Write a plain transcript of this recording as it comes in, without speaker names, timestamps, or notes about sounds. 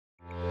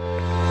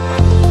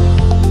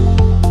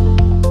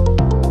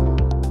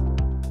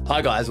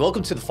Hi guys,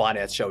 welcome to the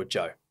Finance Show with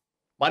Joe.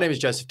 My name is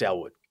Joseph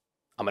Dalwood.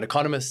 I'm an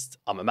economist,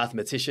 I'm a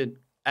mathematician,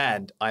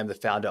 and I am the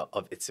founder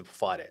of It's Simple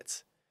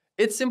Finance.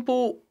 It's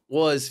Simple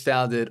was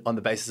founded on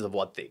the basis of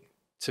one thing,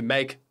 to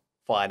make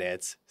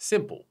finance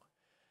simple.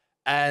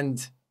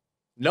 And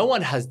no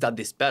one has done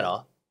this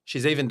better,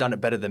 she's even done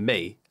it better than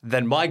me,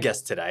 than my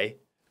guest today,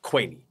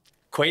 Queenie.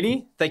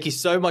 Queenie, thank you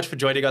so much for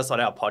joining us on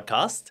our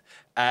podcast,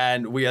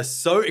 and we are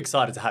so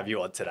excited to have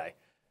you on today.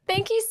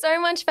 Thank you so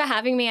much for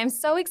having me. I'm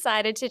so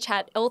excited to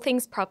chat all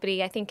things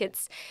property. I think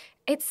it's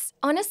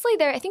honestly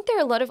I think there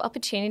are a lot of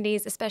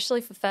opportunities,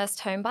 especially for first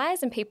home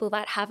buyers and people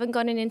that haven't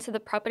gotten into the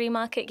property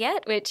market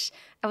yet, which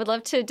I would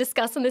love to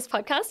discuss on this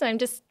podcast. And I'm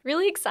just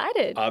really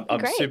excited.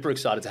 I'm super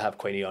excited to have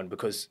Queenie on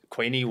because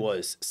Queenie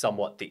was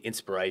somewhat the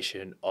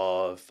inspiration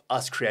of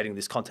us creating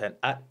this content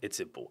at It's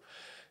Simple.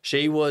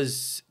 She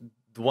was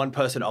the one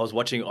person I was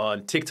watching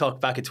on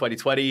TikTok back in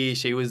 2020.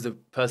 She was the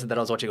person that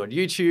I was watching on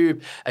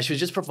YouTube, and she was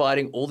just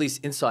providing all these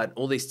insight,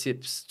 all these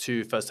tips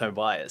to first home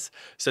buyers.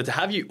 So to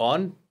have you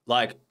on,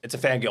 like, it's a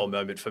fangirl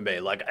moment for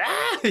me. Like,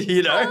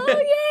 you know? Oh,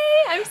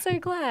 yay! I'm so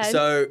glad.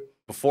 So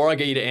before I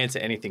get you to answer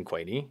anything,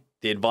 Queenie,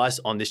 the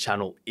advice on this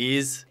channel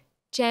is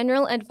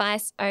general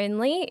advice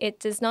only. It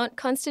does not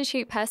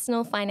constitute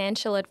personal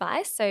financial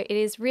advice. So it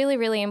is really,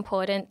 really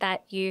important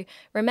that you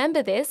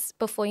remember this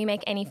before you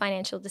make any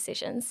financial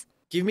decisions.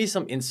 Give me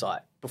some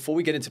insight before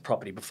we get into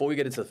property, before we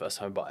get into the first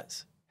home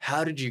buyers.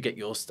 How did you get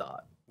your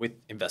start with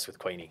Invest with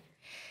Queenie?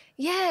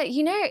 Yeah,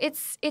 you know,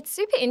 it's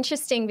super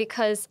interesting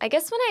because I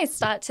guess when I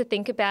start to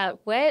think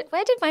about where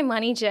did my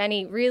money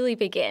journey really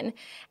begin?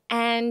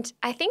 And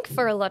I think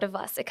for a lot of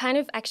us, it kind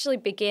of actually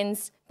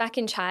begins back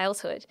in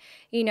childhood,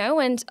 you know,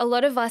 and a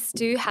lot of us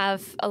do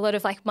have a lot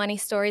of like money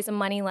stories and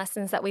money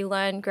lessons that we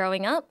learn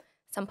growing up,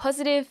 some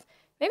positive,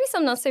 maybe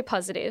some not so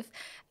positive.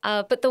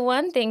 But the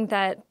one thing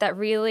that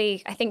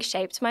really, I think,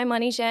 shaped my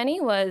money journey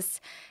was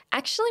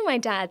actually my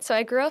dad. So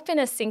I grew up in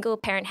a single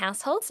parent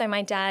household. So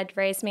my dad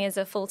raised me as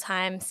a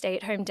full-time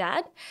stay-at-home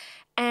dad.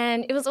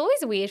 And it was always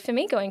weird for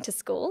me going to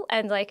school.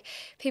 And like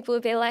people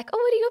would be like, oh,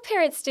 what do your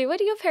parents do? What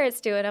do your parents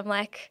do? And I'm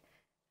like,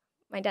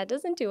 my dad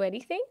doesn't do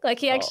anything. Like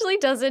he actually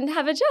doesn't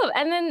have a job.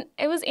 And then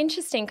it was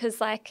interesting because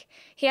like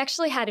he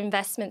actually had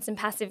investments and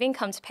passive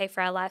income to pay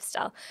for our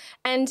lifestyle.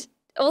 And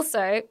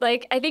also,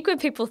 like, I think when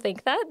people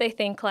think that, they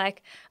think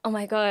like, oh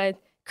my God,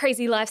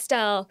 crazy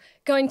lifestyle,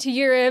 going to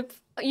Europe,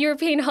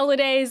 European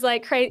holidays,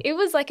 like crazy. It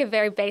was like a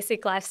very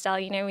basic lifestyle.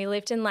 You know, we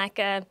lived in like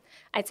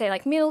I'd say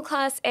like middle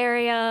class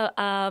area.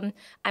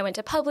 I went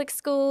to public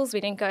schools. We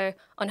didn't go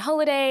on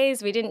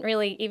holidays. We didn't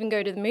really even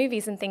go to the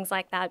movies and things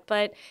like that.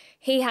 But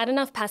he had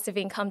enough passive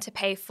income to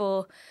pay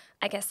for,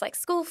 I guess, like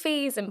school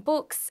fees and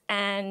books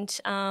and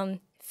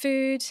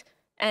food.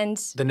 And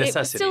the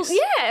necessities.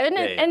 And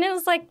it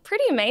was like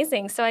pretty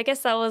amazing. So I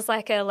guess that was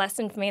like a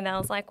lesson for me that I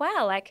was like,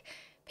 wow, like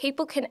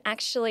people can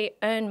actually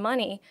earn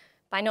money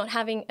by not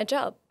having a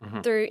job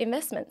through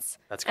investments.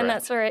 That's correct. And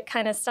that's where it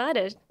kind of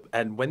started.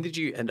 And when did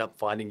you end up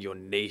finding your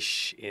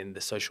niche in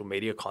the social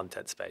media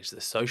content space, the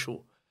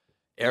social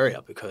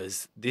area?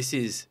 Because this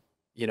is,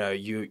 you know,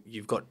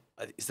 you've got,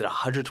 is it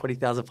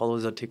 120,000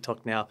 followers on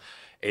TikTok now?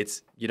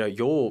 It's, you know,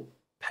 your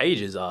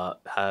pages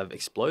have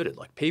exploded.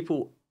 Like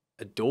people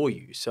adore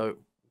you. So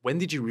when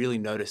did you really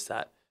notice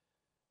that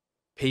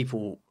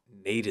people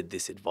needed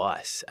this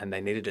advice and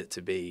they needed it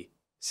to be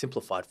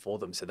simplified for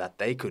them so that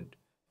they could,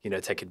 you know,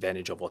 take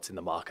advantage of what's in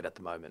the market at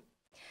the moment?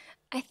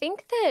 I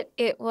think that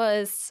it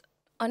was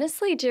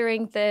honestly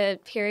during the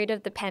period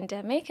of the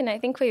pandemic. And I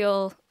think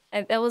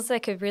that was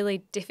like a really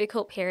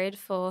difficult period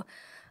for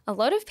a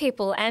lot of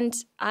people. And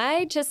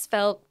I just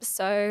felt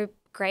so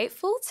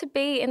grateful to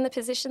be in the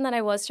position that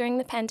I was during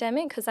the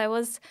pandemic because I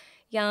was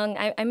young.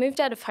 I moved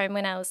out of home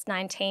when I was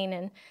 19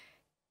 and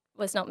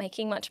was not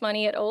making much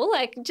money at all.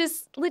 Like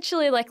just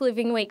literally like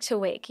living week to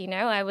week, you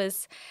know. I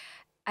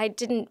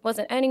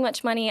wasn't earning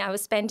much money. I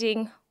was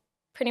spending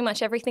pretty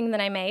much everything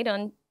that I made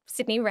on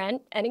Sydney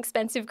rent and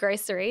expensive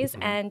groceries.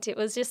 And it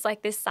was just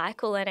like this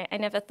cycle and I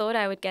never thought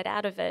I would get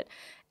out of it.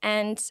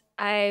 And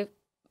I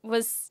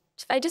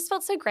just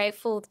felt so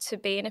grateful to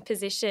be in a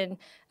position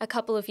a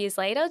couple of years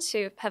later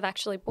to have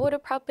actually bought a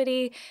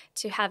property,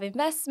 to have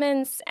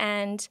investments.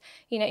 And,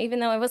 you know, even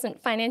though I wasn't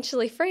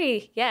financially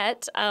free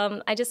yet,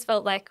 I just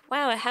felt like,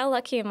 wow, how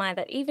lucky am I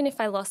that even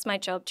if I lost my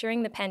job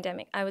during the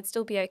pandemic, I would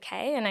still be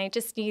okay. And I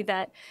just knew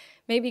that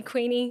maybe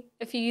Queenie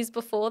a few years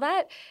before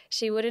that,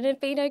 she wouldn't have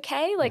been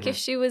okay. Like if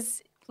she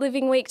was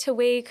living week to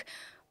week,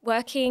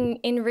 working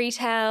in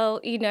retail,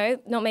 you know,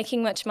 not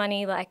making much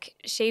money, like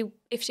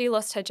if she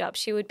lost her job,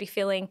 she would be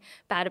feeling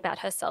bad about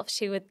herself.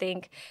 She would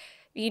think,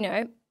 you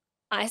know,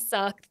 I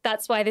suck.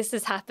 That's why this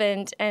has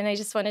happened. And I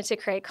just wanted to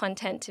create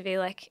content to be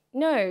like,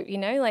 no, you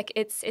know, like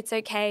it's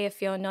okay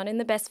if you're not in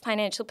the best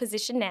financial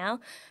position now,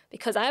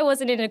 because I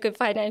wasn't in a good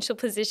financial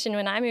position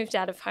when I moved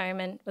out of home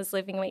and was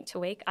living week to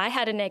week. I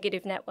had a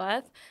negative net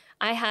worth.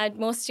 I had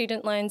more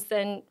student loans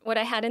than what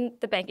I had in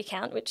the bank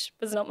account, which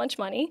was not much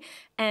money.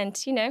 And,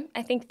 you know,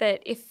 I think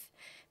that if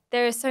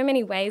there are so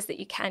many ways that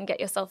you can get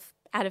yourself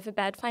out of a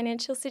bad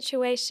financial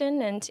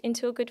situation and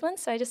into a good one.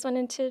 So I just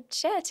wanted to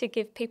share to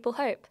give people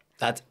hope.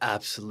 That's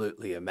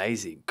absolutely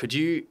amazing. Could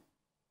you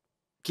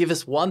give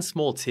us one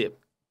small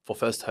tip for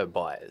first home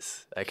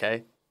buyers?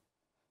 Okay.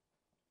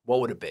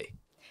 What would it be?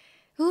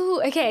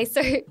 Ooh, okay.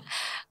 So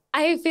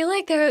I feel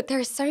like there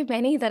are so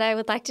many that I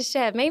would like to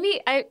share.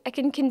 Maybe I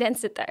can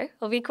condense it though.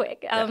 I'll be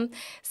quick.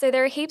 So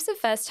there are heaps of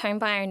first home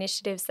buyer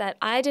initiatives that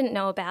I didn't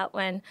know about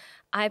when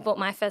I bought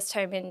my first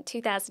home in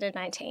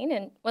 2019,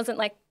 and wasn't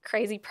like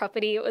crazy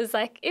property.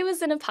 It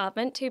was an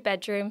apartment,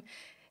 2-bedroom.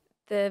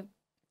 The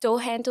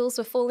door handles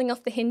were falling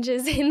off the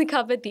hinges in the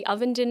cupboard. The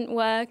oven didn't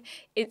work.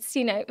 It's,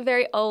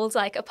 very old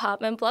like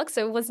apartment block.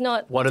 So it was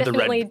not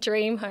definitely a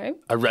dream home.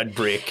 A red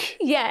brick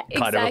kind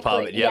exactly. of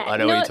apartment. Yeah, I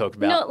know what you're talking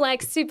about. Not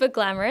like super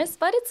glamorous,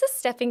 but it's a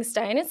stepping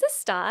stone. It's a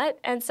start.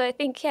 And so I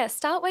think,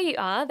 start where you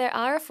are. There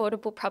are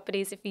affordable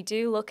properties if you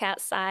do look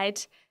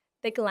outside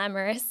the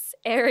glamorous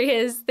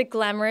areas, the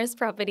glamorous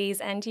properties,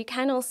 and you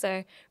can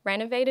also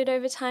renovate it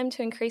over time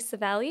to increase the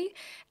value.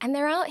 And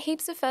there are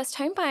heaps of first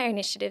home buyer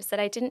initiatives that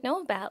I didn't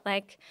know about.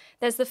 Like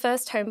there's the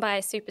First Home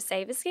Buyer Super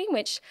Saver Scheme,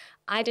 which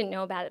I didn't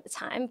know about at the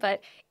time,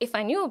 but if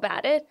I knew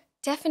about it,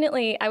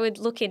 definitely I would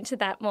look into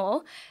that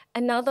more.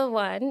 Another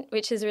one,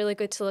 which is really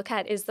good to look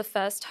at, is the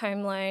first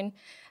home loan,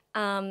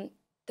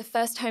 the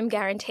first home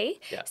guarantee.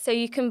 Yeah. So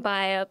you can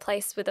buy a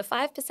place with a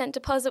 5%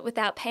 deposit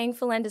without paying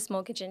for lender's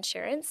mortgage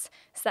insurance.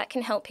 So that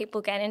can help people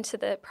get into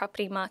the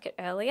property market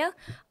earlier.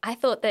 I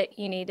thought that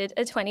you needed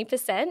a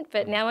 20%,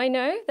 but now I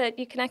know that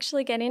you can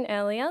actually get in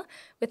earlier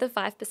with a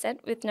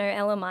 5% with no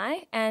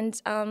LMI.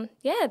 And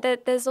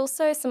there's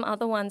also some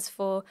other ones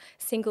for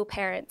single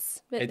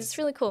parents. But it's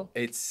really cool.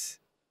 It's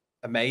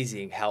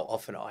amazing how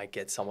often I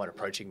get someone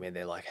approaching me and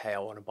they're like, hey, I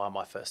want to buy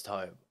my first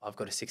home. I've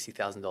got a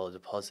 $60,000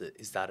 deposit.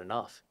 Is that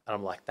enough? And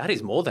I'm like, that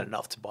is more than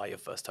enough to buy your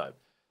first home.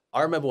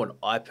 I remember when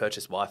I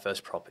purchased my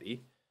first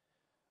property,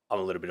 I'm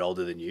a little bit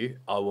older than you.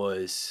 I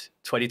was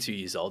 22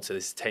 years old, so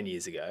this is 10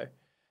 years ago,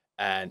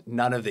 and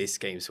none of these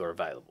schemes were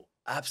available.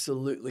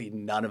 Absolutely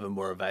none of them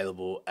were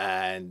available.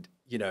 And,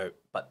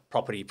 but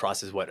property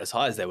prices weren't as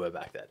high as they were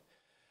back then.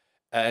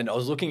 And I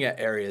was looking at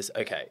areas,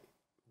 okay,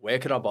 where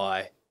could I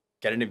buy,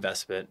 get an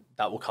investment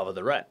that will cover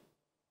the rent?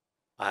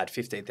 I had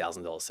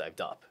 $15,000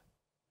 saved up.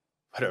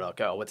 Where did I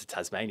go? I went to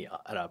Tasmania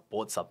and I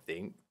bought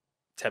something,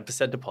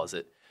 10%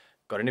 deposit,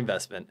 got an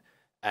investment,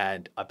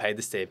 and I paid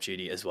the stamp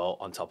duty as well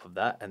on top of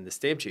that. And the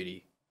stamp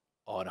duty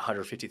on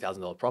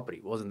 $150,000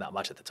 property wasn't that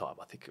much at the time.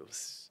 I think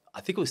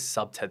it was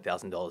sub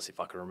 $10,000 if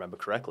I can remember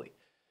correctly.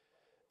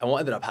 And what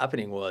ended up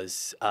happening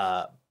was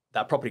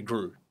that property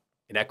grew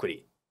in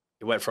equity.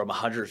 It went from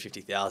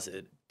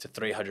 $150,000 to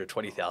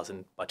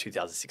 $320,000 by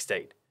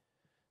 2016.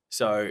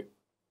 So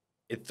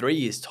in 3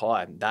 years'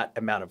 time, that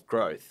amount of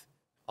growth,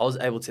 I was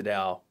able to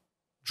now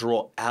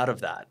draw out of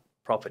that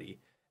property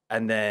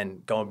and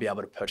then go and be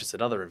able to purchase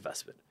another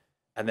investment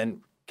and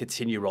then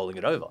continue rolling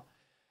it over.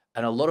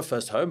 And a lot of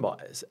first home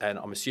buyers, and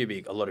I'm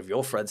assuming a lot of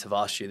your friends have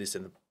asked you this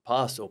in the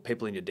past or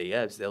people in your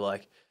DMs, they're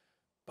like,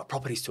 but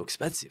property's too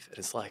expensive. And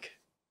it's like,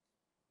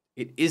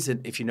 it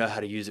isn't if you know how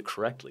to use it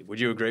correctly. Would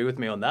you agree with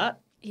me on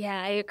that?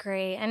 Yeah, I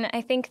agree. And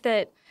I think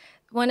that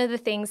one of the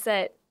things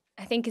that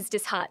I think is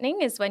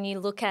disheartening is when you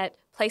look at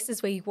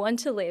places where you want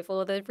to live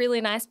or the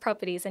really nice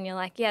properties and you're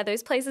like, yeah,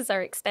 those places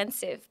are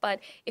expensive.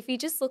 But if you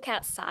just look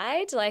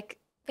outside, like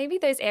maybe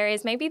those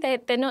areas, maybe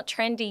they're not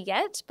trendy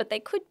yet, but they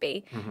could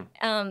be.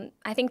 Mm-hmm.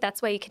 I think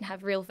that's where you can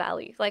have real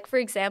value. Like, for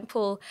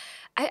example,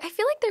 I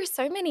feel like there are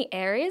so many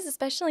areas,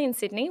 especially in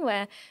Sydney,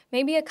 where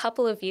maybe a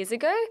couple of years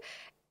ago,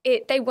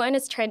 they weren't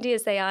as trendy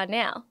as they are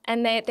now,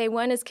 and they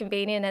weren't as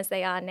convenient as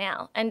they are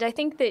now. And I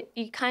think that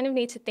you kind of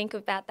need to think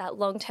about that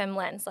long-term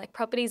lens. Like,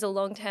 property is a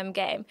long-term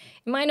game.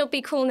 It might not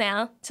be cool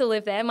now to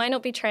live there, it might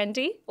not be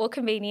trendy or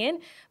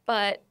convenient,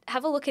 but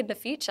have a look in the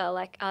future.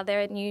 Like, are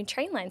there new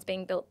train lines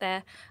being built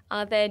there?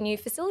 Are there new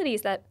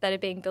facilities that are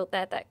being built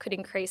there that could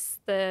increase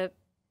the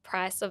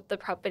price of the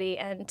property?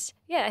 And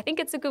yeah, I think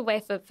it's a good way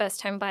for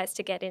first home buyers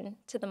to get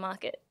into the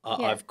market.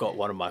 I've got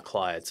one of my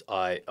clients,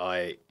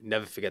 I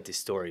never forget this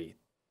story.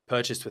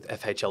 Purchased with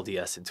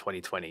FHLDS in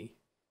 2020,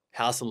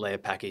 house and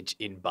land package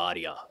in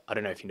Bardia. I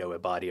don't know if you know where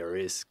Bardia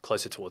is,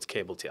 closer towards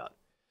Campbelltown.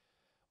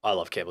 I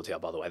love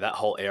Campbelltown, by the way. That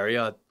whole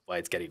area, where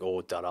it's getting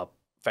all done up,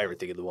 favorite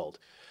thing in the world.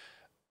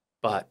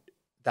 But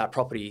that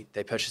property,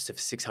 they purchased it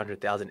for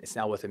 $600,000. It's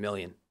now worth $1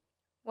 million.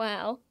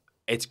 Wow.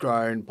 It's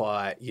grown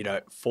by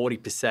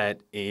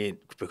 40%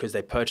 because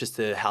they purchased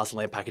the house and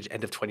land package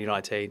end of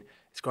 2019.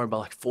 It's grown by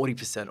like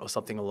 40% or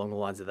something along the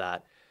lines of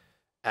that,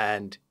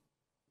 and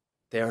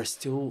there are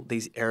still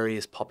these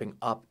areas popping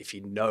up if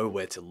you know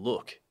where to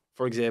look.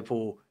 For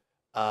example,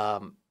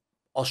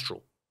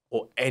 Austral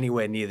or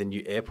anywhere near the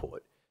new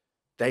airport.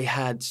 They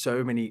had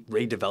so many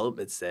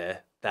redevelopments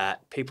there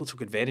that people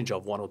took advantage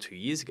of 1 or 2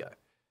 years ago.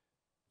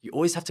 You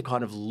always have to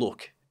kind of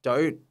look.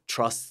 Don't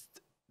trust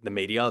the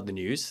media, the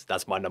news.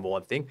 That's my number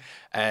one thing.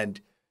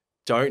 And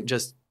don't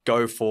just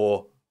go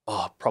for,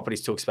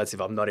 property's too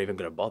expensive, I'm not even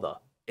going to bother.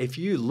 If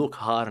you look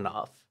hard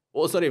enough,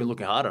 well, it's not even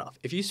looking hard enough.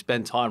 If you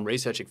spend time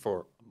researching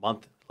for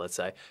month, let's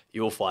say,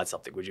 you'll find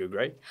something. Would you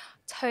agree?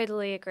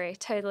 Totally agree.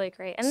 Totally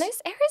agree. And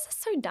those areas are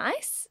so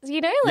nice.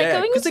 You know, like Yeah,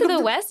 going 'cause they into got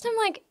the West, I'm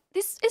like,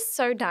 this is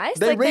so nice.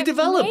 They're like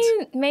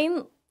redeveloped.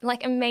 main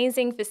like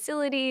amazing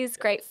facilities,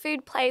 great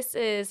food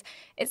places.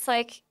 It's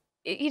like,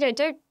 you know,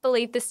 don't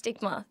believe the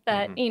stigma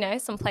that, you know,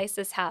 some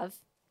places have.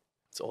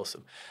 It's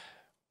awesome.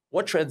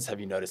 What trends have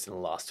you noticed in the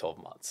last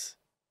 12 months?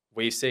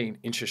 We've seen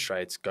interest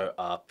rates go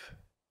up,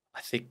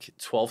 I think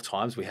 12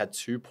 times. We had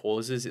 2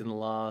 pauses in the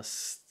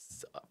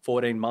last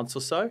 14 months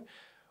or so.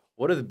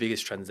 What are the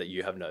biggest trends that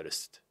you have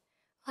noticed?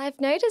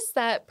 I've noticed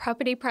that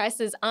property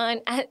prices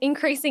aren't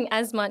increasing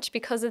as much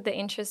because of the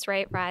interest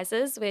rate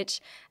rises, which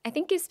I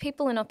think gives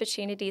people an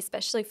opportunity,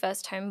 especially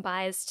first home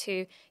buyers,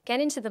 to get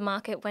into the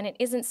market when it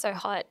isn't so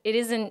hot. It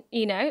isn't,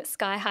 you know,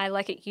 sky high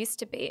like it used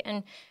to be,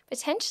 and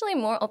potentially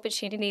more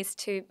opportunities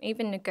to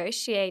even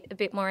negotiate a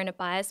bit more in a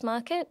buyer's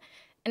market.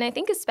 And I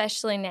think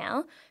especially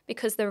now,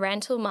 because the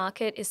rental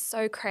market is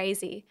so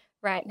crazy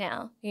right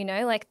now, you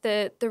know, like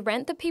the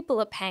rent that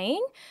people are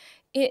paying,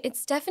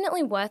 it's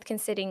definitely worth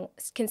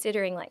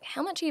considering like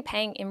how much are you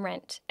paying in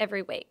rent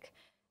every week,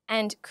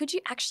 and could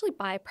you actually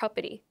buy a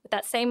property with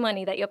that same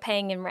money that you're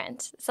paying in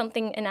rent,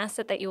 an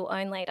asset that you'll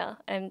own later.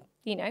 And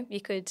you know,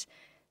 you could,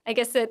 I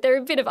guess that there are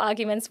a bit of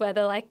arguments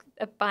whether like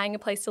buying a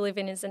place to live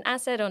in is an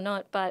asset or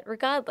not, but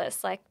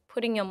regardless, like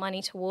putting your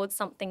money towards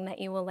something that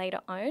you will later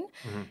own,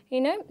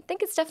 you know, I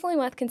think it's definitely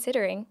worth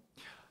considering.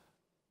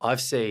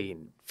 I've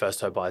seen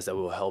first home buyers that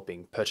we were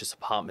helping purchase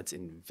apartments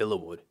in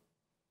Villawood.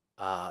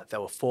 They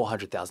were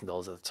 $400,000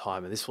 at the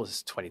time, and this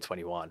was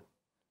 2021.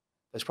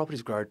 Those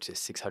properties grow to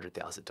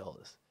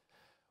 $600,000.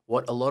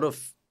 What a lot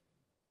of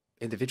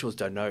individuals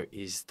don't know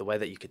is the way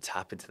that you could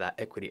tap into that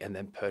equity and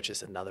then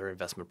purchase another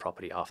investment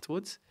property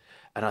afterwards.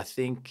 And I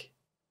think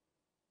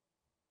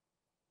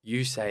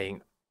you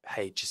saying,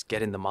 hey, just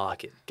get in the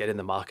market,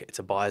 it's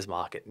a buyer's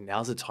market,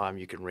 now's the time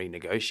you can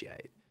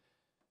renegotiate.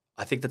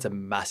 I think that's a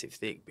massive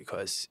thing,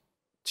 because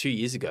 2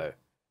 years ago,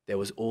 there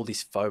was all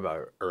this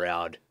FOMO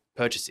around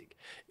purchasing.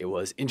 It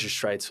was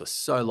interest rates were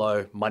so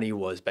low, money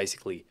was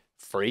basically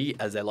free,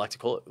 as they like to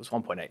call it. It was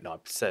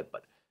 1.89%,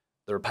 but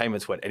the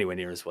repayments weren't anywhere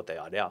near as what they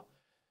are now.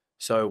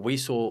 So we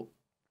saw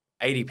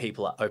 80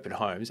 people at open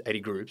homes, 80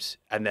 groups,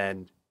 and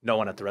then no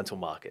one at the rental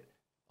market.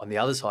 On the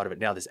other side of it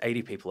now, there's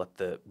 80 people at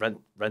the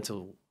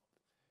rental.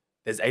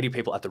 There's 80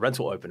 people at the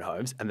rental open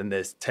homes, and then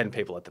there's 10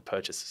 people at the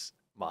purchase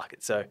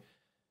market. So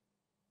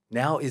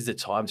now is the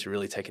time to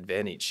really take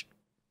advantage.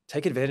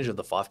 Take advantage of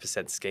the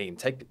 5% scheme.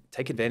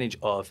 Take advantage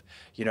of,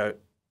 you know,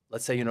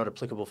 let's say you're not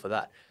applicable for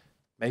that.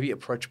 Maybe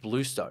approach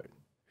Bluestone,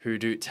 who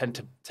do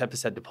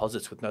 10%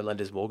 deposits with no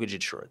lender's mortgage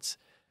insurance.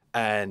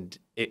 And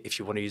if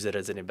you want to use it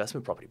as an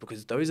investment property,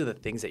 because those are the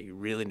things that you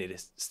really need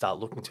to start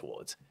looking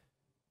towards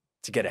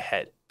to get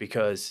ahead,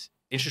 because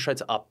interest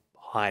rates are up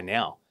high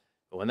now.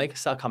 But when they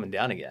start coming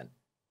down again,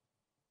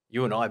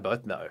 you and I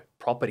both know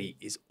property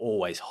is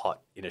always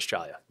hot in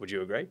Australia. Would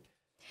you agree?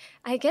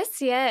 I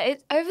guess, yeah,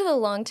 over the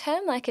long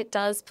term, like it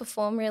does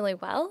perform really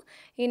well,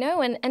 you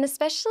know, and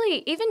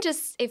especially even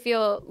just if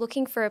you're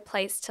looking for a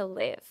place to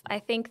live, I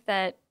think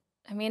that,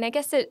 I mean, I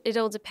guess it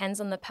all depends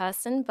on the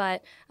person,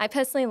 but I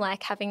personally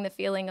like having the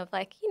feeling of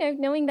like, you know,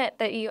 knowing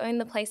that you own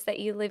the place that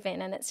you live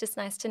in, and it's just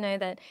nice to know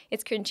that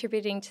it's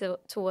contributing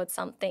towards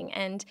something.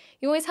 And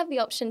you always have the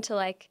option to,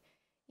 like,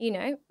 you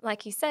know,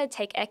 like you said,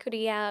 take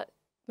equity out,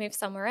 move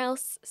somewhere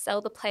else,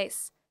 sell the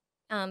place,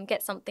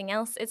 get something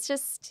else. It's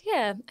just,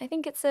 yeah, I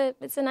think it's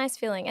a nice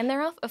feeling, and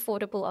there are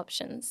affordable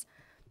options.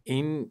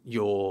 In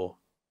your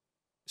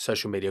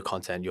social media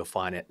content, your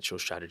financial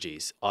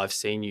strategies, I've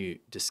seen you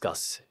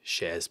discuss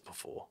shares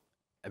before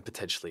and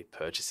potentially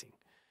purchasing.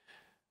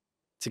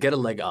 To get a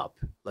leg up,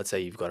 let's say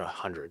you've got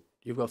 100,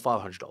 you've got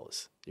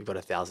 $500, you've got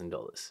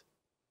 $1,000.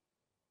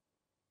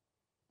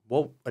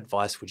 What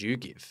advice would you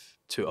give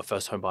to a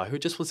first home buyer who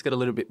just wants to get a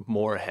little bit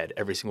more ahead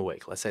every single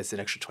week? Let's say it's an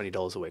extra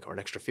 $20 a week or an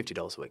extra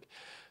 $50 a week.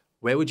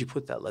 Where would you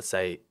put that? Let's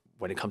say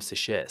when it comes to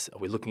shares, are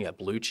we looking at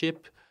blue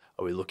chip?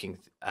 Are we looking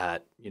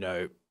at, you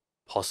know,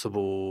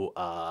 possible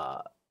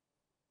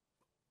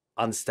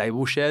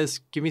unstable shares?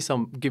 Give me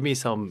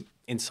some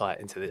insight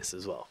into this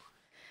as well.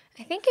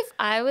 I think if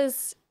I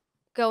was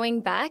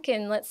going back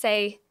and let's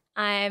say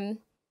I'm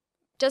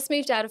just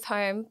moved out of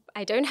home,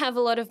 I don't have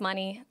a lot of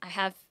money, I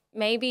have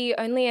maybe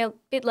only a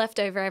bit left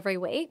over every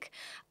week,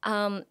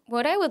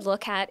 what I would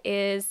look at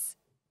is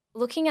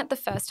looking at the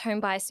first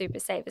home buyer super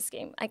saver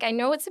scheme. Like, I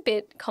know it's a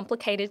bit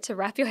complicated to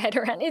wrap your head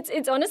around.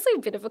 It's honestly a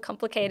bit of a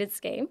complicated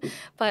scheme,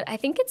 but I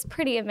think it's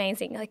pretty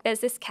amazing. Like,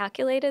 there's this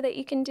calculator that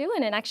you can do,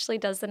 and it actually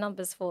does the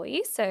numbers for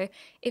you. So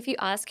if you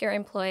ask your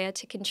employer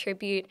to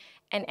contribute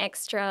an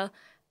extra,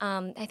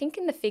 I think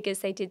in the figures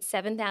they did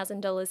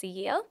 $7,000 a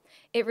year,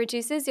 it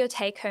reduces your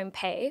take-home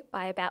pay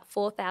by about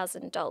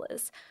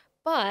 $4,000.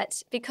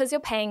 But because you're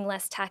paying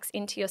less tax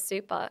into your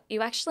super,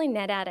 you actually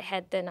net out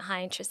ahead than a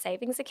high interest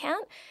savings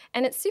account.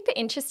 And it's super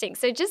interesting.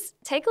 So just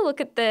take a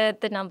look at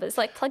the numbers,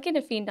 like plug in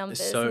a few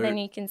numbers and then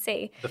you can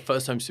see. The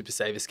first home super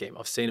saver scheme,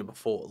 I've seen it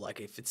before.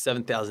 Like if it's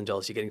 $7,000,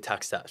 you're getting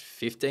taxed at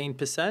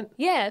 15%.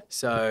 Yeah.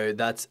 So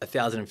that's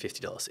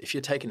 $1,050. If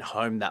you're taking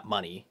home that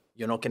money,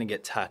 you're not going to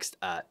get taxed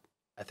at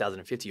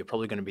 $1,050. You're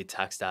probably going to be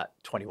taxed at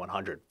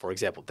 $2,100, for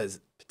example.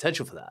 There's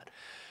potential for that.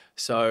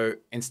 So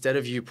instead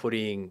of you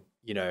putting,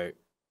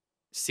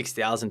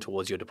 $6,000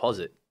 towards your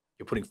deposit,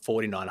 you're putting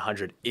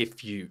 $4,900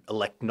 if you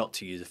elect not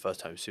to use a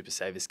first home super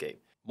saver scheme.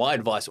 My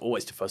advice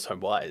always to first home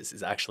buyers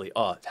is actually,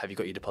 have you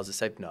got your deposit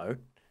saved? No.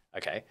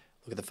 Okay,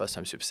 look at the first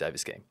home super saver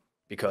scheme,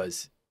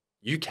 because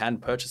you can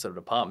purchase an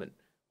apartment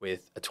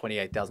with a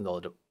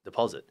 $28,000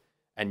 deposit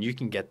and you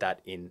can get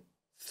that in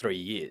 3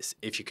 years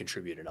if you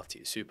contribute enough to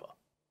your super.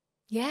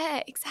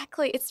 Yeah,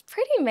 exactly. It's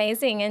pretty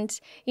amazing. And,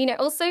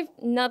 also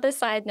another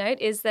side note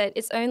is that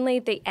it's only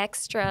the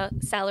extra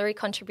salary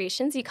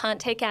contributions. You can't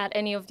take out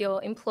any of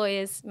your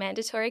employer's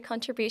mandatory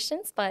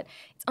contributions, but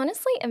it's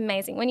honestly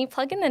amazing. When you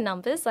plug in the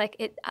numbers, like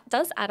it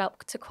does add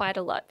up to quite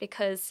a lot,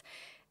 because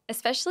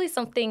especially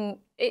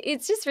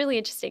it's just really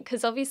interesting,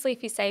 because obviously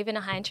if you save in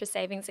a high interest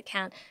savings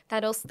account,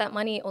 that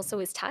money also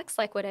is taxed,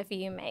 like whatever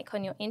you make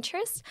on your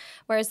interest.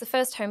 Whereas the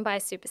first home buyer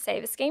super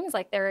saver schemes,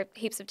 like there are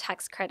heaps of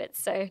tax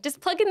credits. So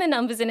just plug in the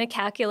numbers in a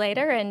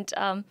calculator and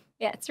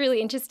it's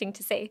really interesting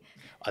to see.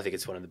 I think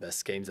it's one of the best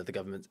schemes that the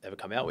government's ever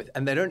come out with.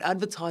 And they don't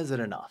advertise it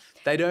enough.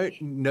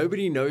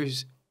 Nobody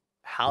knows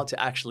how to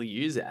actually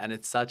use it. And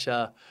it's such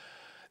a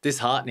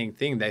disheartening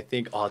thing. They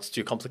think, it's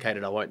too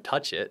complicated, I won't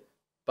touch it.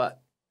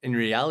 But in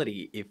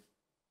reality, if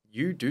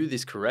you do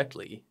this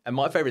correctly, and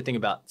my favorite thing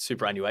about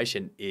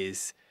superannuation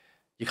is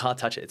you can't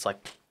touch it. It's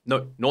like,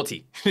 no,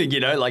 naughty,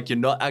 like you're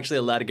not actually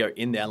allowed to go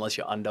in there unless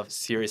you're under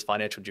serious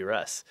financial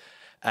duress.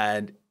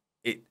 And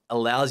it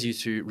allows you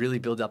to really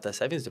build up that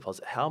savings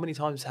deposit. How many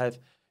times have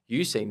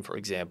you seen, for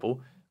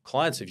example,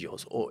 clients of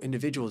yours or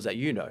individuals that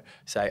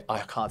say, I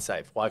can't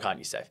save. Why can't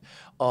you save?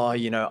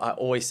 I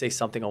always see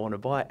something I want to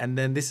buy. And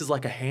then this is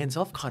like a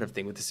hands-off kind of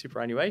thing with the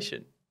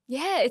superannuation.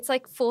 Yeah, it's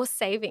like forced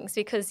savings,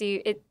 because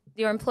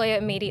your employer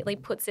immediately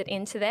puts it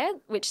into there,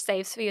 which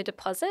saves for your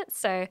deposit.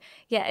 So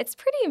yeah, it's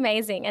pretty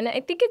amazing. And I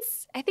think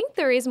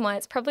the reason why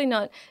it's probably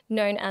not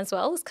known as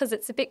well is because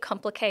it's a bit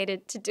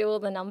complicated to do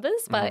all the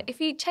numbers. But if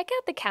you check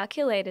out the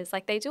calculators,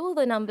 like they do all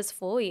the numbers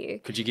for you.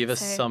 Could you give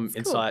us some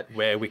insight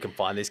where we can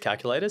find these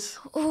calculators?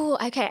 Oh,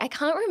 okay. I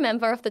can't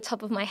remember off the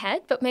top of my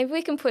head, but maybe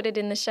we can put it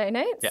in the show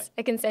notes. Yeah.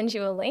 I can send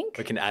you a link.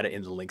 We can add it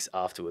in the links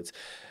afterwards.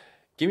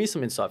 Give me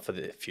some insight for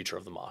the future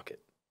of the market.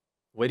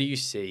 Where do you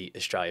see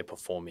Australia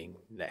performing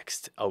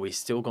next? Are we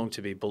still going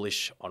to be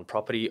bullish on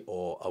property,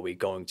 or are we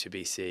going to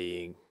be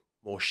seeing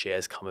more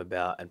shares come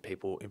about and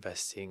people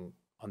investing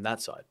on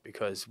that side?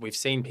 Because we've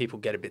seen people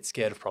get a bit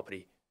scared of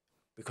property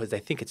because they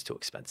think it's too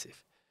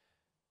expensive.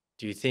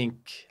 Do you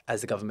think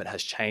as the government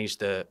has changed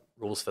the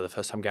rules for the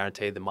first home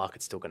guarantee, the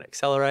market's still going to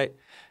accelerate?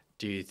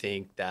 Do you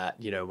think that,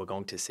 we're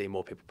going to see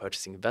more people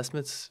purchasing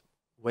investments?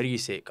 Where do you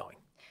see it going?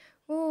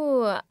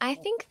 Ooh, I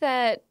think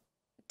that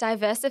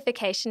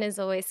diversification is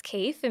always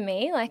key for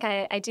me. Like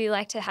I do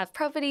like to have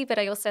property, but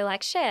I also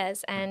like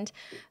shares and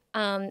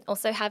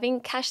also having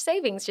cash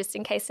savings just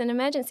in case an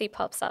emergency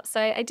pops up. So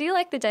I do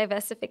like the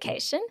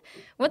diversification.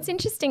 What's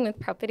interesting with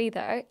property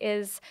though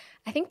is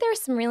I think there are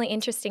some really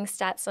interesting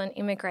stats on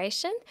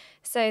immigration.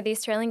 So the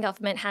Australian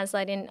government has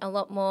let in a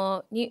lot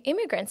more new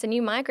immigrants and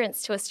new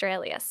migrants to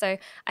Australia. So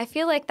I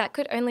feel like that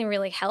could only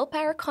really help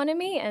our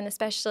economy and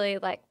especially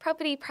like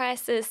property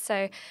prices.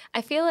 So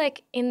I feel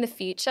like in the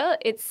future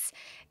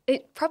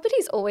property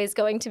is always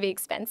going to be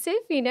expensive,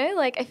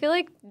 Like I feel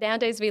like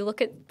nowadays we look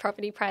at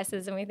property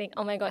prices and we think,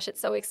 oh my gosh, it's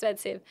so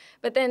expensive.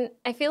 But then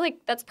I feel like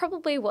that's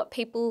probably what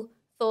people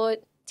thought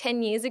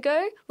 10 years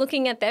ago,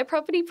 looking at their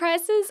property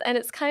prices. And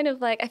it's kind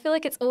of like, I feel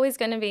like it's always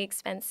going to be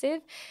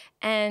expensive.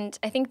 And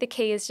I think the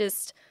key is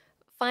just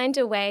find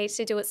a way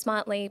to do it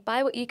smartly,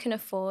 buy what you can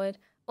afford.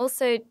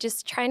 Also,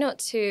 just try not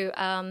to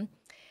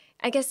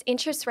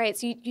interest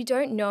rates, you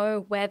don't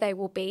know where they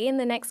will be in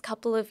the next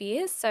couple of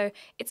years. So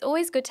it's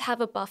always good to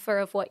have a buffer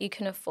of what you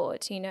can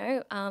afford,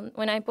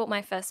 When I bought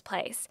my first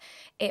place,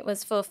 it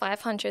was for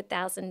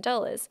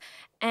 $500,000.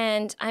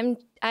 And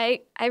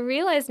I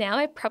realize now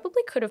I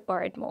probably could have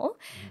borrowed more,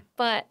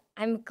 but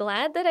I'm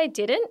glad that I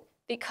didn't,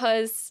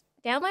 because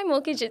now my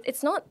mortgage,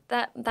 it's not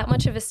that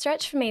much of a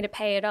stretch for me to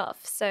pay it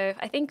off. So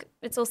I think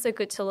it's also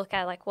good to look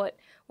at like what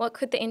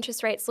could the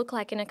interest rates look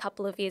like in a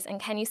couple of years, and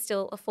can you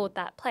still afford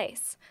that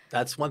place?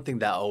 That's one thing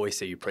that I always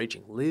see you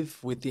preaching.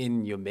 Live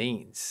within your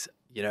means.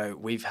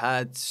 We've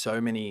had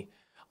so many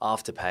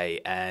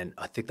Afterpay, and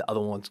I think the other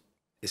one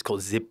is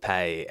called Zip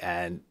Pay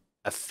and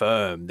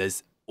Affirm.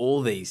 There's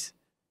all these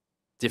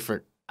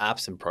different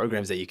apps and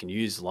programs that you can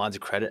use, lines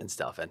of credit and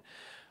stuff. And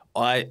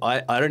I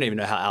don't even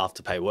know how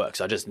Afterpay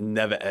works. I just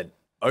never had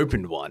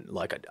opened one.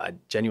 Like I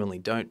genuinely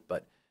don't.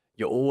 But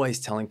you're always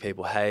telling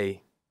people,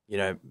 hey,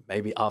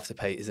 maybe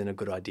Afterpay isn't a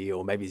good idea,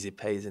 or maybe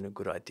ZipPay isn't a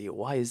good idea.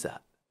 Why is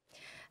that?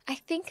 I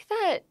think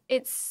that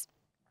it's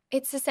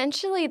It's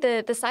essentially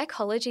the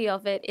psychology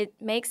of it. It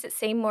makes it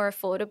seem more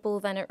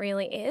affordable than it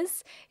really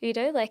is. You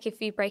know, like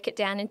if you break it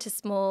down into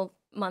small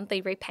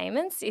monthly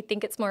repayments, you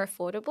think it's more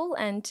affordable.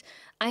 And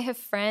I have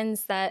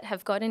friends that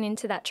have gotten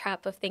into that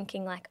trap of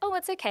thinking like, oh,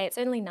 it's okay. It's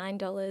only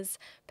 $9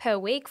 per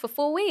week for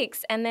 4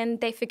 weeks. And then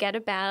they forget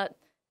about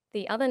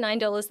the other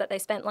 $9 that they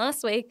spent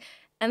last week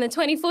and the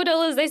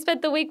 $24 they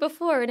spent the week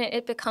before. And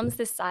it becomes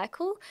this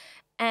cycle.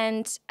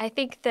 And I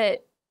think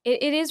that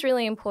it is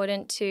really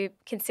important to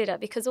consider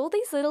because all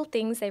these little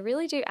things, they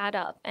really do add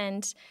up.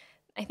 And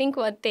I think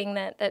one thing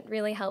that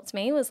really helped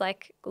me was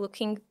like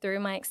looking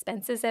through my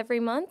expenses every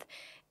month.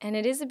 And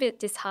it is a bit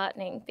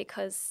disheartening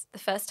because the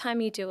first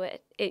time you do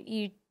it,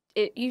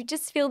 you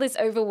just feel this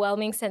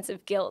overwhelming sense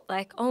of guilt.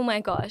 Like, oh my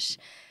gosh,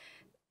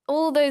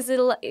 all those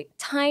little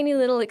tiny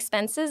little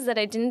expenses that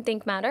I didn't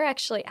think matter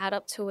actually add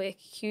up to a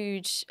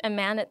huge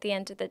amount at the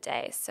end of the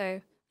day.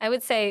 So I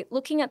would say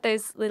looking at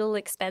those little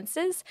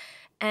expenses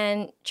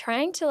and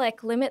trying to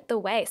like limit the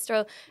waste.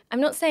 Or I'm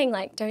not saying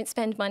like don't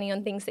spend money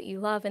on things that you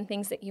love and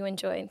things that you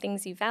enjoy and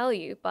things you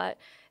value, but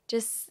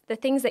just the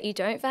things that you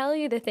don't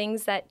value, the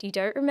things that you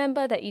don't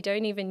remember, that you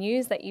don't even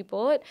use, that you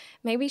bought,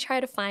 maybe try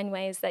to find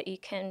ways that you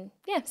can,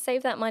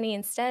 save that money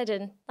instead.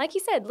 And like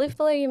you said, live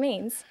below your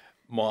means.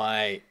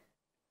 My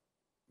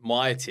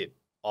tip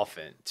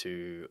often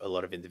to a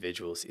lot of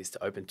individuals is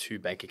to open 2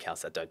 bank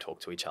accounts that don't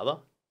talk to each other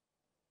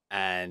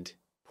and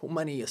put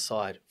money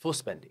aside for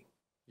spending.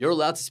 You're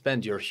allowed to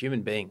spend. You're a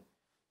human being.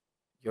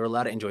 You're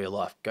allowed to enjoy your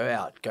life. Go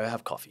out, go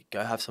have coffee,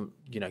 go have some,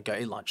 go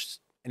eat lunch,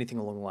 anything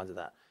along the lines of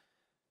that.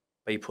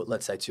 But you put,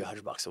 let's say,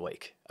 $200 a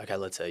week. Okay,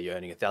 let's say you're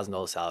earning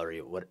 $1,000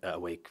 salary a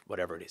week,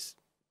 whatever it is.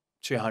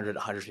 $200,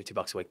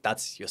 $150 a week.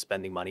 That's your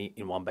spending money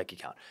in one bank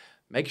account.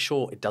 Make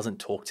sure it doesn't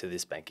talk to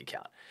this bank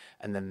account.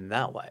 And then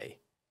that way,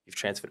 you've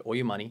transferred all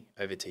your money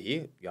over to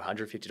here. Your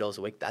 $150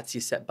 a week. That's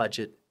your set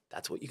budget.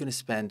 That's what you're going to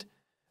spend.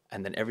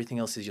 And then everything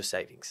else is your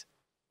savings.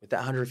 With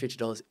that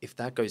 $150, if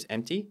that goes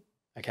empty,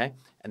 okay,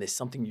 and there's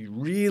something you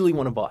really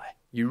want to buy,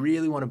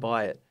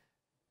 it,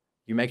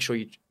 you make sure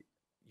you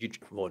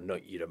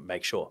don't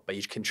make sure, but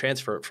you can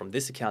transfer it from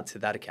this account to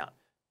that account.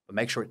 But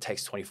make sure it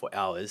takes 24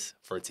 hours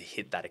for it to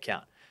hit that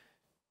account.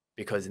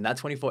 Because in that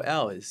 24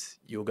 hours,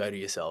 you'll go to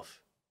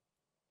yourself,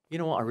 you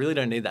know what, I really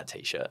don't need that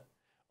t-shirt.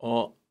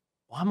 Or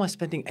why am I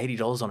spending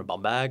 $80 on a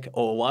bum bag?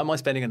 Or why am I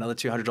spending another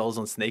 $200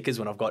 on sneakers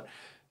when I've got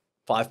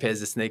 5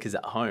 pairs of sneakers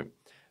at home?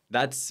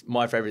 That's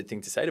my favorite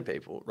thing to say to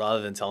people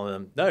rather than telling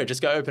them, no,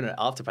 just go open an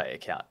Afterpay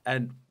account.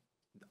 And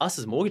us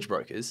as mortgage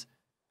brokers,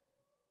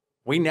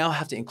 we now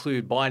have to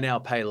include buy now,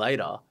 pay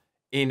later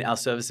in our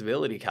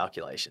serviceability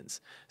calculations.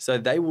 So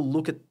they will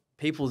look at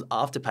people's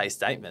Afterpay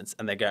statements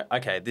and they go,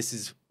 okay, this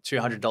is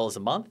 $200 a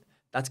month.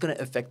 That's going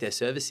to affect their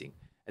servicing.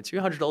 And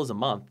 $200 a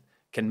month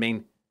can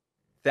mean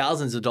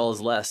thousands of dollars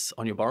less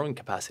on your borrowing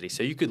capacity.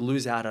 So you could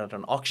lose out at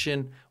an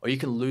auction or you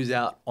can lose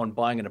out on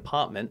buying an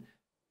apartment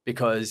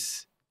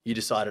because you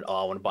decided,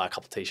 I want to buy a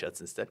couple t-shirts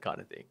instead kind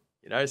of thing.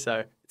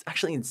 So it's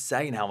actually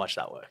insane how much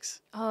that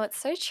works. Oh, it's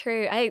so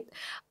true. I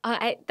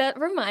that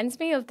reminds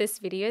me of this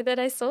video that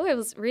I saw. It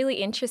was really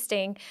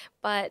interesting.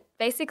 But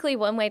basically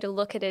one way to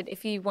look at it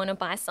if you want to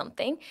buy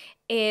something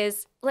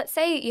is, let's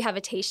say you have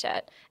a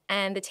t-shirt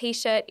and the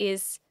t-shirt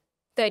is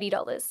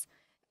 $30.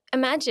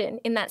 Imagine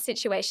in that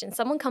situation,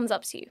 someone comes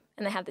up to you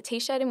and they have the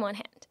t-shirt in one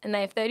hand and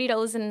they have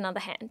 $30 in another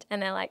hand.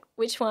 And they're like,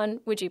 which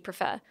one would you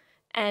prefer?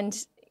 And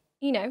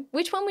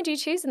which one would you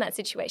choose in that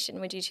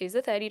situation? Would you choose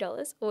the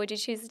 $30 or would you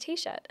choose the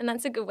t-shirt? And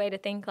that's a good way to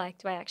think like,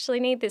 do I actually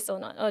need this or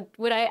not? Or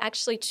would I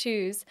actually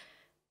choose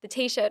the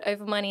t-shirt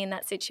over money in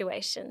that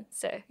situation?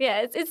 So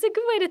yeah, it's a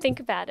good way to think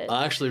about it.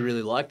 I actually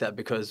really like that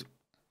because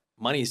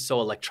money is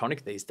so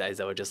electronic these days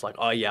that we're just like,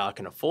 oh yeah, I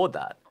can afford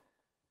that.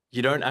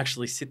 You don't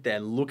actually sit there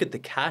and look at the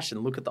cash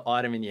and look at the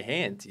item in your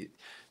hand.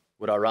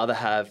 Would I rather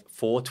have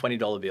 4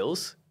 $20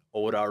 bills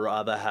or would I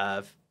rather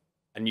have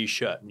a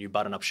new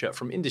button-up shirt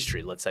from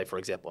industry? Let's say, for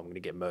example, I'm going to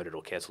get murdered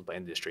or cancelled by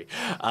industry.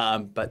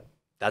 But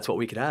that's what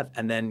we could have.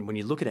 And then when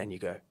you look at it and you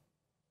go,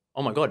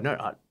 oh my God,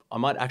 no, I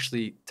might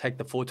actually take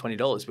the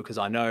 $420 because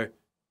I know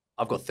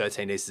I've got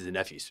 13 nieces and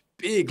nephews,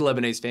 big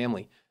Lebanese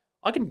family.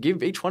 I can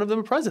give each one of them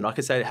a present. I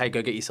could say, hey,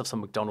 go get yourself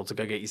some McDonald's or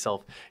go get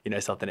yourself,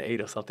 something to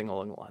eat or something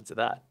along the lines of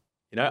that.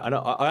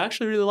 I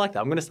actually really like that.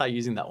 I'm going to start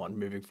using that one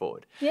moving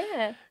forward.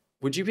 Yeah.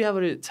 Would you be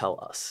able to tell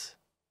us,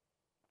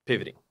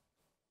 pivoting,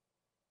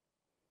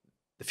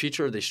 the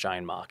future of the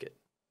Australian market?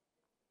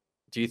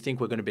 Do you think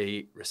we're going to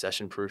be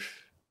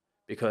recession-proof?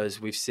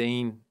 Because we've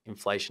seen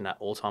inflation at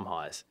all-time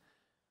highs.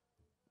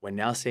 We're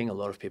now seeing a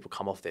lot of people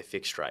come off their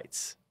fixed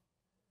rates.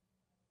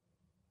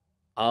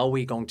 Are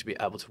we going to be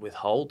able to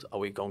withhold? Are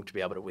we going to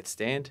be able to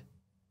withstand?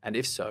 And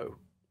if so,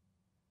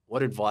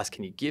 what advice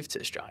can you give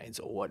to Australians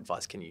or what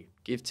advice can you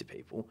give to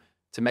people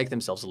to make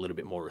themselves a little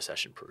bit more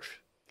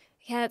recession-proof?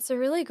 Yeah, it's a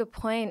really good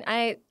point.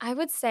 I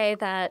would say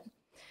that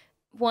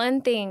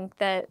one thing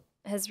that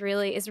is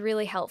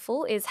really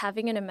helpful is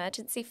having an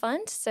emergency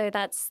fund. So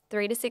that's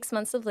 3 to 6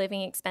 months of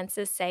living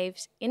expenses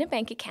saved in a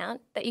bank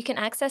account that you can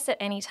access at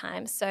any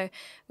time. So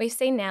we've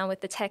seen now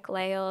with the tech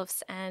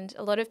layoffs and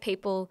a lot of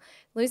people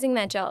losing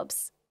their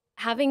jobs,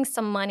 having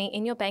some money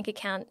in your bank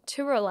account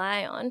to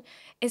rely on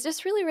is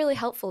just really, really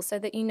helpful so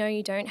that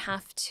you don't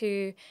have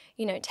to,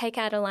 take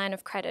out a line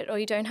of credit or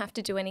you don't have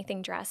to do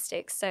anything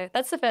drastic. So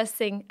that's the first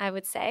thing I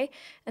would say.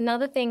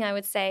 Another thing I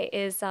would say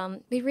is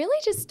we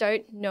really just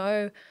don't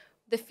know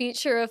the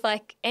future of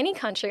like any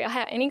country or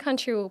how any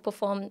country will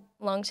perform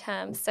long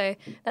term. So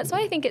that's why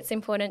I think it's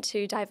important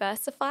to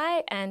diversify.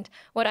 And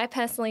what I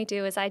personally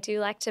do is I do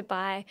like to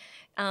buy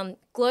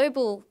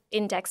global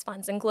index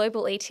funds and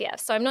global ETFs.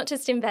 So I'm not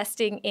just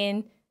investing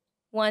in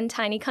one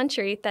tiny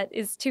country that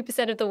is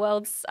 2% of the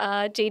world's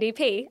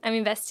GDP. I'm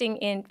investing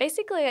in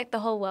basically like the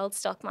whole world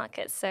stock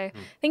market. So I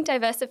think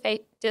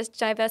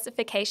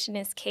diversification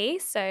is key.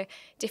 So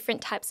different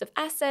types of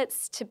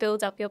assets to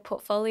build up your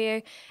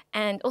portfolio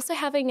and also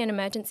having an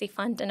emergency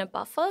fund and a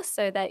buffer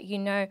so that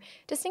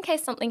just in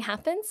case something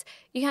happens,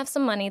 you have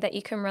some money that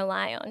you can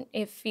rely on.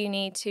 If you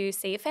need to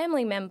see a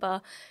family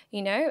member,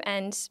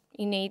 and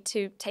you need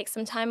to take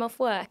some time off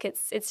work,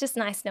 it's just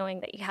nice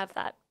knowing that you have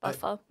that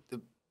buffer.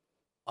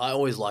 I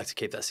always like to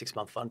keep that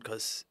 6-month fund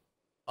because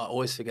I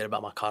always forget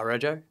about my car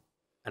rego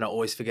and I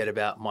always forget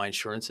about my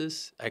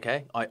insurances.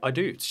 Okay. I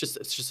do. It's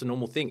just a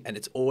normal thing. And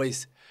it's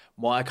always,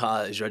 my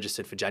car is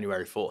registered for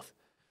January 4th.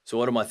 So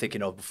what am I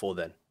thinking of before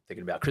then?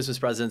 Thinking about Christmas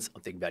presents.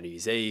 I'm thinking about New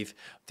Year's Eve.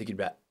 I'm thinking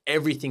about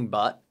everything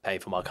but paying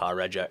for my car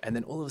rego. And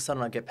then all of a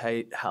sudden I get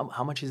paid,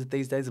 how much is it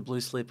these days, a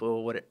blue slip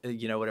or whatever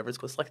it's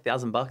called? It's like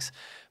 $1,000.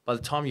 By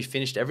the time you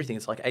finished everything,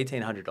 it's like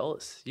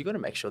 $1,800. You got to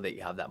make sure that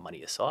you have that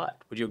money aside.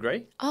 Would you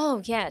agree?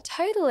 Oh, yeah,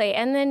 totally.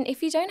 And then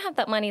if you don't have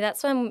that money,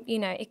 that's when,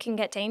 it can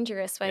get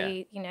dangerous where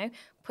you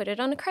put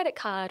it on a credit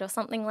card or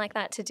something like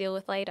that to deal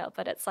with later.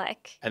 But it's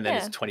like, and then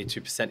it's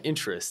 22%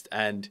 interest.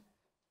 And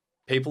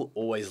people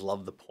always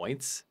love the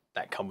points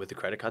that come with the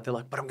credit card. They're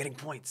like, but I'm getting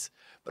points,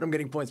 but I'm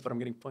getting points, but I'm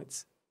getting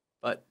points.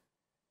 But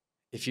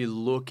if you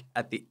look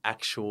at the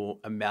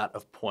actual amount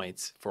of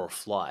points for a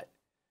flight,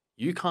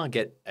 you can't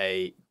get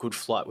a good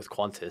flight with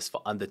Qantas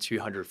for under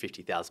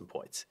 250,000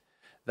 points.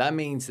 That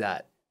means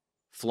that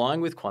flying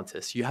with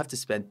Qantas, you have to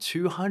spend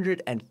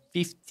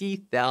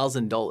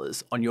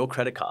 $250,000 on your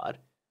credit card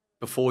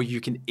before you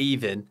can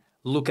even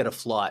look at a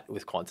flight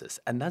with Qantas.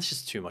 And that's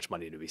just too much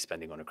money to be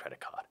spending on a credit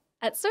card.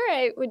 That's where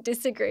I would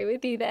disagree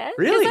with you there.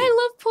 Really? Because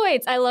I love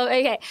points.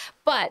 Okay.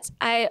 But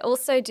I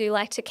also do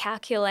like to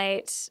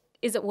calculate,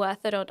 is it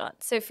worth it or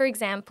not? So for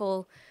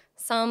example,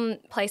 some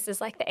places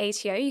like the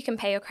ATO, you can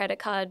pay with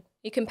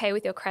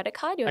your credit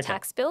card, your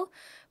tax bill,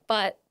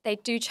 but they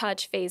do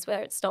charge fees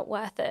where it's not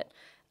worth it.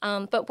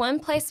 But one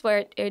place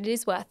where it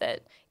is worth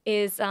it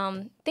is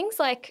things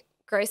like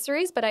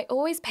groceries, but I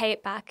always pay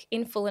it back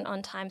in full and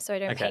on time so I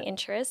don't pay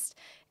interest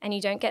and you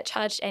don't get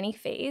charged any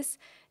fees.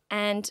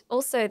 And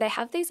also they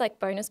have these like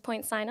bonus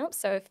point sign-ups.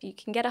 So if you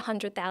can get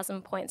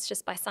 100,000 points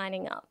just by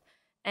signing up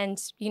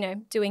and,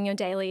 doing your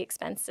daily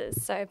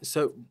expenses.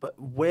 But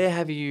where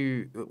have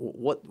you,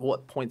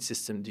 what point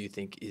system do you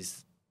think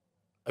is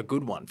a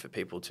good one for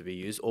people to be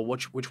used, or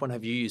which one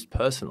have you used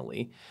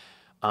personally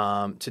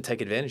to take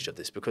advantage of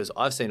this? Because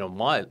I've seen on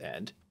my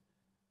end,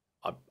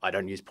 I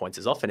don't use points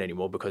as often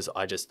anymore because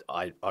I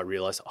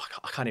realize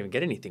I can't even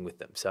get anything with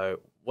them. So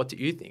what do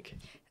you think?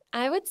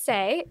 I would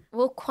say,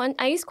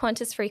 I use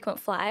Qantas Frequent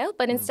Flyer,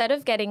 but instead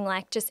of getting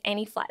like just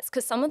any flights,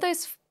 because some of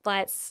those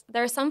flights,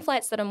 there are some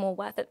flights that are more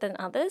worth it than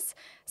others.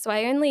 So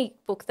I only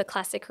book the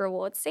classic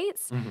reward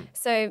seats.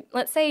 So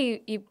let's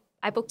say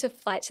I booked a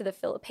flight to the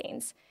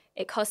Philippines.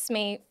 It costs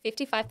me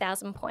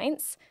 55,000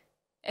 points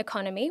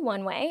economy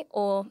one way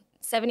or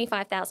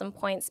 75,000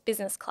 points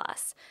business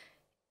class.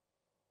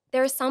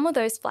 There are some of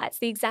those flights,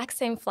 the exact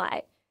same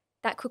flight,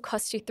 that could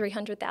cost you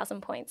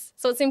 300,000 points.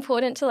 So it's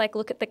important to like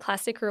look at the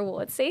classic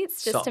reward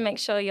seats just to make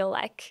sure you're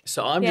like.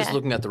 So I'm just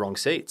looking at the wrong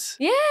seats.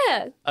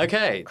 Yeah.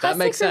 Okay, that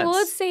makes sense. Classic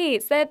reward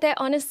seats, they're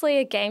honestly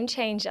a game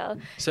changer.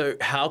 So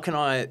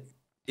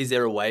is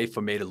there a way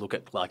for me to look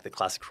at like the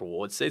classic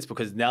reward seats?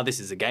 Because now this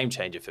is a game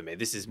changer for me.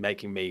 This is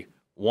making me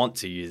want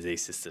to use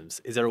these systems.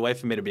 Is there a way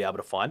for me to be able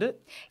to find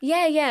it?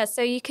 Yeah.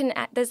 So you can,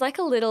 there's like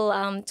a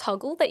little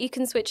toggle that you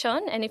can switch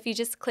on. And if you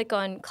just click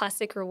on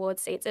classic reward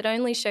seats, it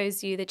only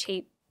shows you the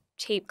cheap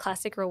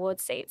classic reward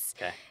seats.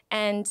 Okay.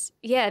 And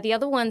the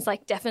other one's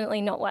like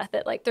definitely not worth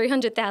it. Like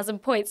 300,000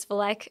 points for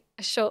like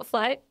a short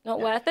flight,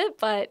 not worth it.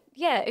 But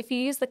if you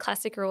use the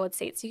classic reward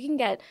seats, you can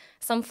get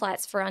some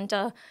flights for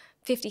under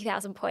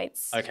 50,000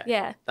 points. Okay.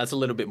 Yeah. That's a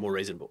little bit more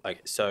reasonable.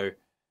 Okay. So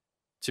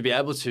to be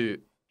able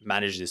to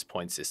manage this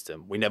point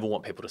system, we never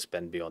want people to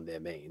spend beyond their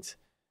means.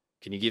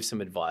 Can you give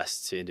some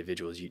advice to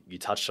individuals? You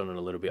touched on it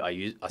a little bit.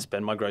 I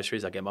spend my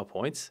groceries, I get my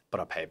points, but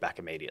I pay it back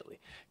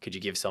immediately. Could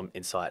you give some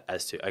insight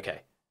as to,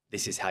 okay,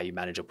 this is how you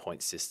manage a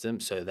point system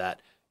so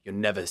that you're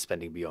never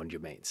spending beyond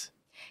your means?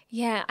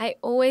 Yeah, I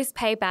always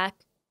pay back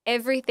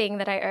everything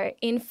that I owe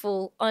in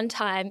full, on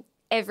time,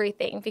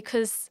 everything,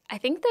 because I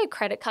think the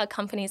credit card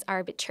companies are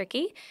a bit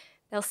tricky.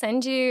 they'll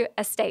send you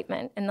a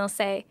statement and they'll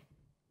say,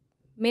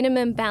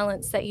 minimum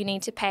balance that you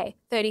need to pay,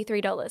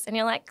 $33. And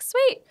you're like,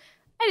 sweet,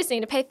 I just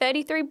need to pay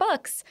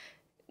 $33.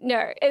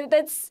 No,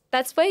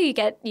 that's where you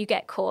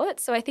get caught.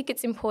 So I think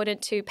it's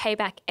important to pay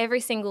back every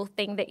single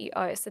thing that you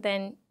owe. So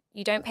then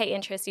you don't pay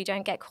interest, you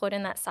don't get caught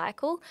in that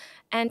cycle.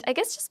 And I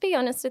guess just be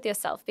honest with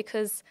yourself,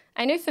 because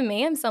I know for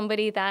me, I'm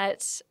somebody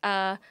that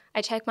I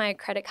check my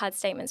credit card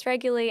statements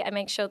regularly. I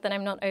make sure that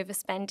I'm not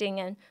overspending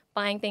and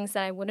buying things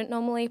that I wouldn't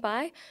normally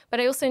buy. But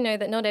I also know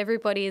that not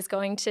everybody is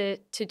going to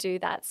do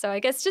that. So I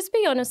guess just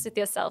be honest with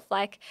yourself.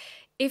 Like,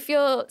 if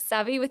you're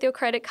savvy with your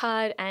credit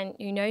card and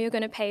you know you're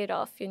going to pay it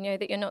off, you know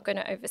that you're not going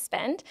to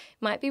overspend, it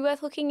might be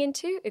worth looking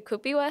into. It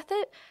could be worth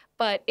it.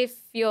 But if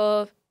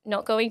you're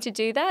not going to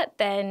do that,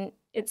 then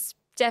it's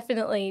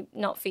definitely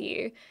not for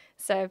you.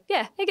 So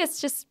yeah, I guess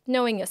just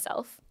knowing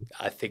yourself.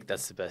 I think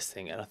that's the best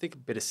thing. And I think a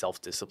bit of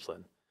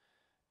self-discipline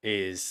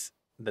is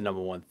the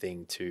number one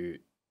thing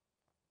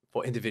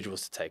for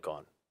individuals to take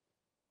on.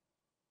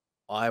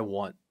 I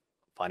want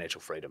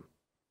financial freedom.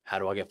 How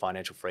do I get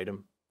financial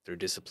freedom? Through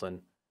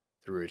discipline,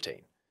 through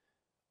routine.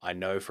 I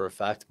know for a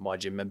fact my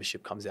gym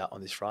membership comes out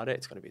on this Friday.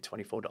 It's going to be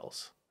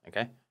 $24.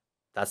 Okay.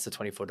 That's the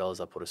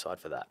 $24 I put aside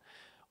for that.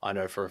 I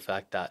know for a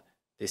fact that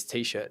this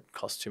t-shirt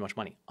costs too much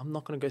money. I'm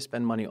not going to go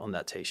spend money on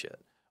that t-shirt.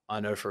 I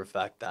know for a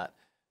fact that,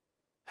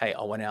 hey,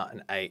 I went out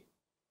and ate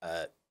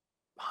a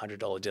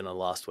 $100 dinner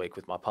last week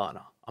with my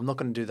partner. I'm not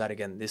going to do that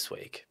again this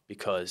week,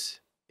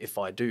 because if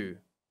I do,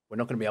 we're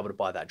not going to be able to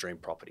buy that dream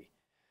property.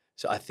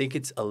 So I think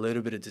it's a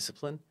little bit of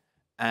discipline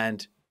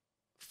and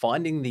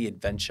finding the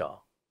adventure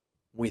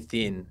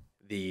within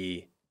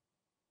the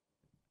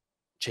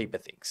cheaper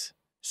things.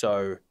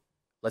 So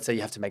let's say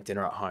you have to make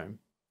dinner at home.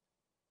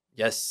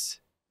 Yes,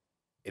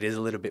 it is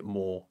a little bit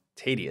more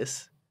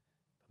tedious.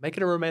 Make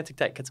it a romantic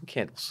date. Get some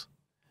candles.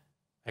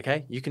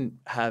 Okay? You can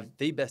have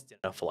the best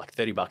dinner for like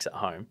 $30 at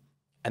home,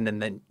 and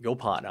then your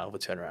partner will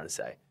turn around and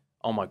say,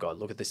 oh my God,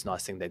 look at this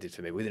nice thing they did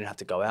for me. We didn't have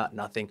to go out,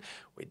 nothing.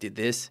 We did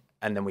this,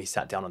 and then we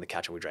sat down on the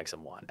couch and we drank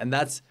some wine. And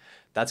that's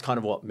kind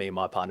of what me and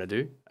my partner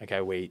do.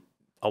 Okay,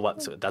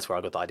 so that's where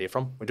I got the idea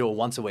from. We do a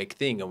once a week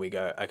thing and we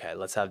go, okay,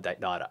 let's have date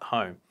night at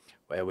home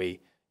where we,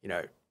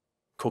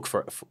 cook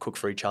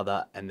for each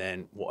other, and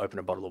then we'll open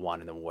a bottle of wine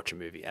and then we'll watch a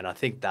movie. And I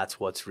think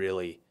that's what's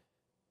really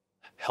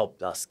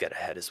helped us get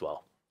ahead as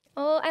well.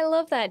 Oh, I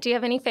love that. Do you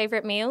have any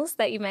favorite meals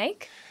that you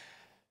make?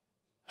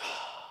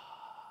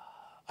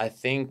 I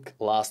think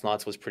last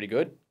night's was pretty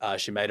good.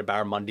 She made a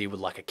barramundi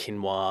with like a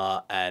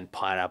quinoa and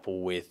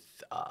pineapple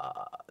with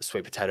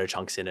sweet potato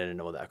chunks in it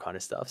and all that kind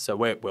of stuff. So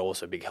we're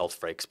also big health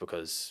freaks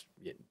because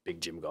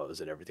big gym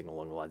goers and everything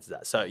along the lines of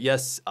that. So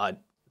yes, to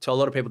a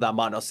lot of people that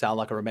might not sound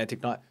like a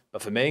romantic night,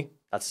 but for me,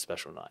 that's a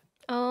special night.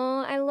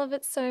 Oh, I love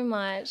it so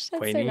much. That's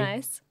Queenie, so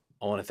nice.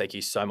 I want to thank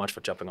you so much for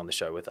jumping on the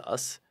show with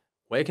us.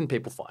 Where can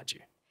people find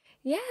you?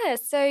 Yeah,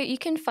 so you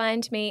can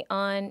find me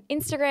on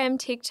Instagram,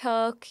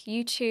 TikTok,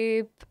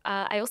 YouTube.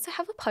 I also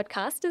have a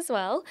podcast as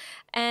well.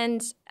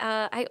 And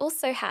I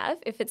also have,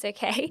 if it's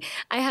okay,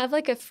 I have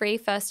like a free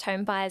first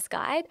home buyer's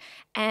guide.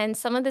 And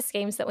some of the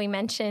schemes that we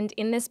mentioned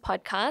in this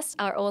podcast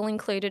are all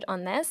included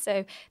on there.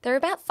 So there are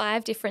about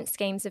 5 different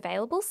schemes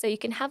available. So you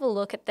can have a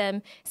look at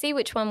them, see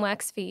which one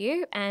works for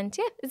you. And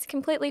yeah, it's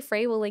completely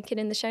free. We'll link it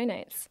in the show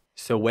notes.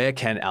 So where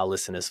can our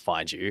listeners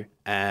find you,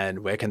 and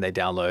where can they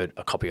download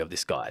a copy of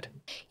this guide?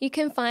 You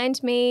can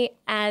find me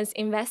as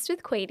Invest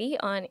with Queenie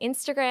on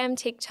Instagram,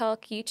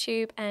 TikTok,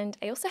 YouTube, and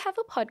I also have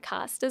a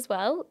podcast as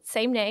well.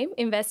 Same name,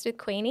 Invest with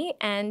Queenie,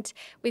 and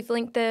we've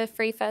linked the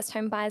free first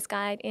home buyer's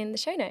guide in the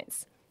show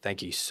notes.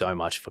 Thank you so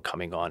much for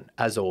coming on.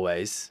 As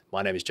always,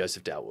 my name is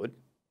Joseph Dowwood.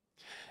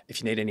 If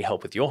you need any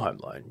help with your home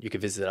loan, you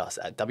can visit us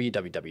at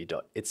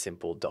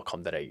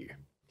www.itsimple.com.au.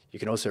 You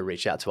can also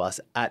reach out to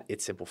us at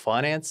It's Simple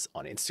Finance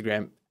on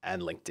Instagram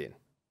and LinkedIn.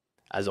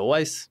 As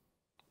always,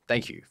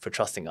 thank you for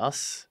trusting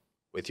us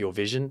with your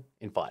vision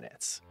in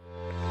finance.